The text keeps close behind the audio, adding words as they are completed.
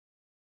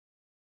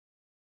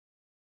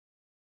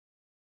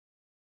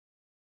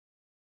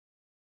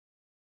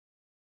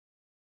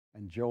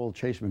And Joel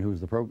Chaseman, who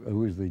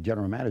was the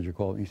general manager,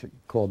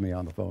 called me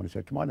on the phone. He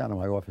said, "Come on down to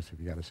my office if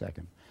you got a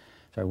second."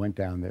 So I went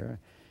down there,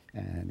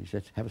 and he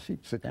said, "Have a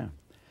seat, sit down."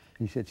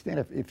 And he said, "Stan,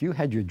 if you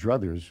had your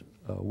druthers,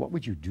 what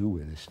would you do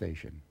with this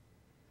station?"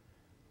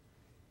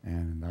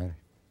 And I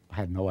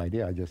had no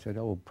idea. I just said,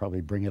 "Oh, we'll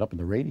probably bring it up in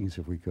the ratings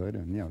if we could,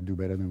 and do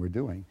better than we're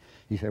doing."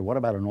 He said, "What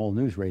about an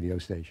all-news radio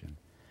station?"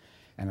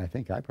 And I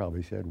think I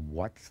probably said,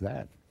 "What's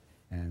that?"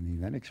 And he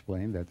then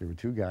explained that there were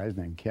two guys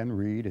named Ken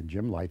Reed and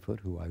Jim Lightfoot,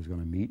 who I was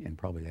going to meet in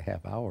probably a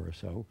half hour or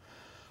so,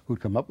 who'd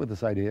come up with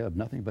this idea of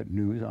nothing but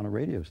news on a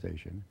radio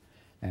station.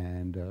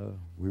 And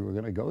we were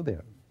going to go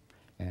there.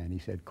 And he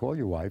said, "Call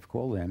your wife,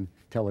 call Lynn,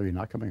 tell her you're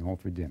not coming home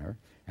for dinner,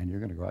 and you're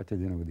going to go out to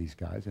dinner with these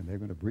guys, and they're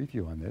going to brief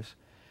you on this,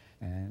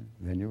 and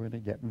then you're going to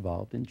get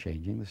involved in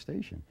changing the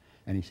station."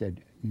 And he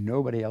said,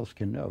 "Nobody else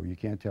can know. You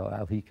can't tell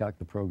Al Heacock,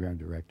 the program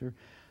director,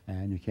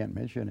 and you can't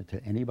mention it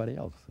to anybody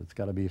else. It's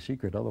got to be a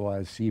secret.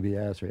 Otherwise,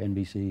 CBS or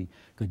NBC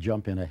could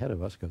jump in ahead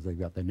of us because they've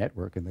got the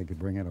network, and they could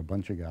bring in a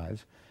bunch of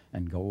guys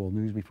and go all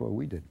news before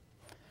we did."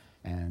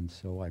 And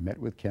so I met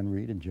with Ken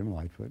Reed and Jim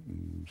Lightfoot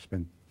and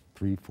spent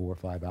 3, 4,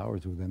 5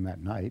 hours with them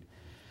that night.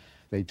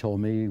 They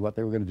told me what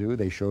they were going to do.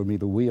 They showed me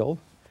the wheel,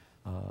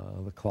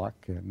 the clock,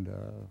 and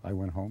I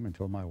went home and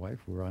told my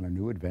wife we're on a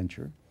new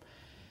adventure.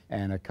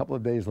 And a couple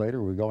of days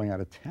later, we were going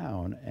out of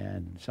town,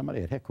 and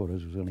somebody at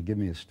headquarters was going to give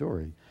me a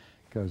story,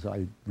 because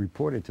I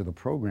reported to the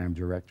program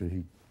director.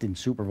 He didn't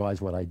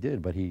supervise what I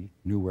did, but he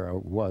knew where I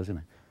was and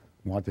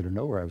wanted to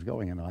know where I was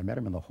going. And I met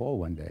him in the hall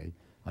one day,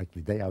 like the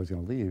day I was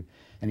going to leave,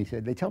 and he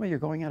said, "They tell me you're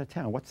going out of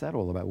town. What's that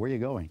all about? Where are you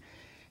going?"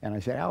 And I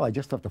said, "Al, I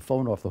just left the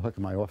phone off the hook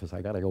in my office.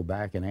 I got to go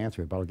back and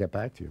answer it, but I'll get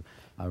back to you."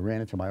 I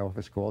ran into my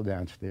office, called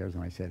downstairs,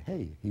 and I said,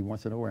 "Hey, he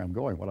wants to know where I'm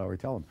going. What do I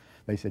tell him?"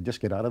 They said, "Just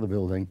get out of the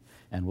building,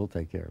 and we'll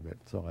take care of it."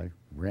 So I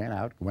ran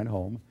out, went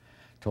home,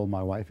 told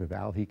my wife, "If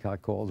Al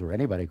Heacock calls or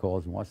anybody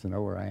calls and wants to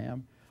know where I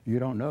am, you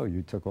don't know."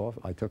 You took off.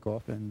 I took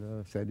off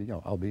and said,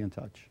 "I'll be in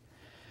touch."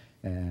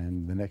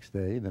 And the next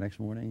day, the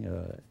next morning,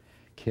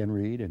 Ken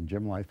Reed and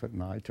Jim Lightfoot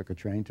and I took a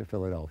train to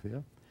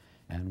Philadelphia,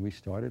 and we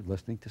started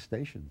listening to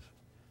stations.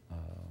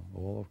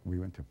 We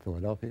went to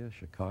Philadelphia,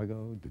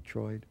 Chicago,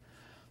 Detroit,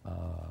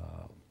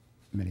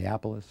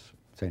 Minneapolis,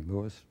 St.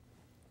 Louis.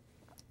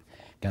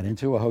 Got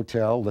into a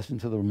hotel,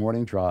 listened to the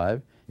morning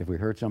drive. If we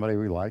heard somebody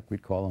we liked,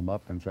 we'd call them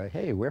up and say,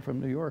 "Hey, we're from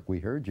New York. We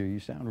heard you. You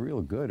sound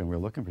real good, and we're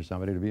looking for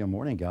somebody to be a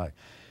morning guy.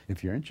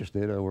 If you're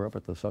interested, we're up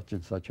at the such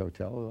and such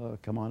hotel.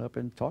 Come on up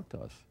and talk to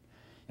us."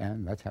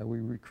 And that's how we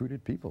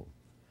recruited people.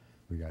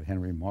 We got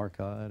Henry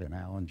Marcotte and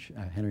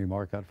Henry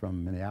Marcotte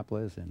from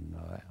Minneapolis, and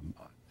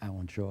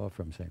Alan Shaw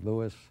from St.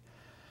 Louis,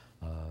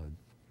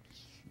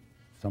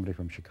 somebody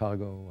from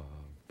Chicago,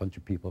 a bunch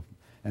of people.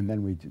 And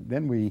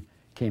then we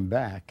came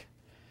back,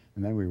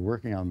 and then we were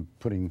working on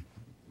putting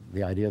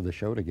the idea of the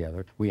show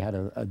together. We had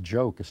a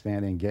joke, a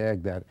standing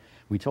gag, that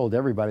we told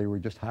everybody we were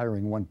just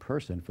hiring one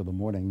person for the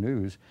morning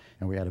news,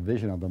 and we had a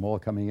vision of them all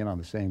coming in on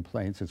the same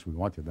plane, since we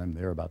wanted them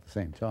there about the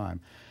same time,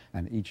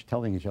 and each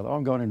telling each other, "Oh,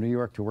 I'm going to New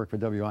York to work for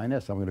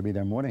WINS. I'm going to be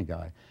their morning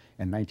guy."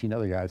 And 19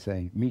 other guys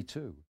saying, "Me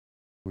too."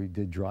 We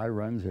did dry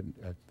runs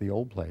at the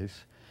old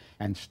place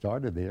and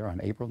started there on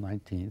April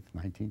 19th,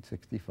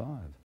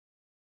 1965.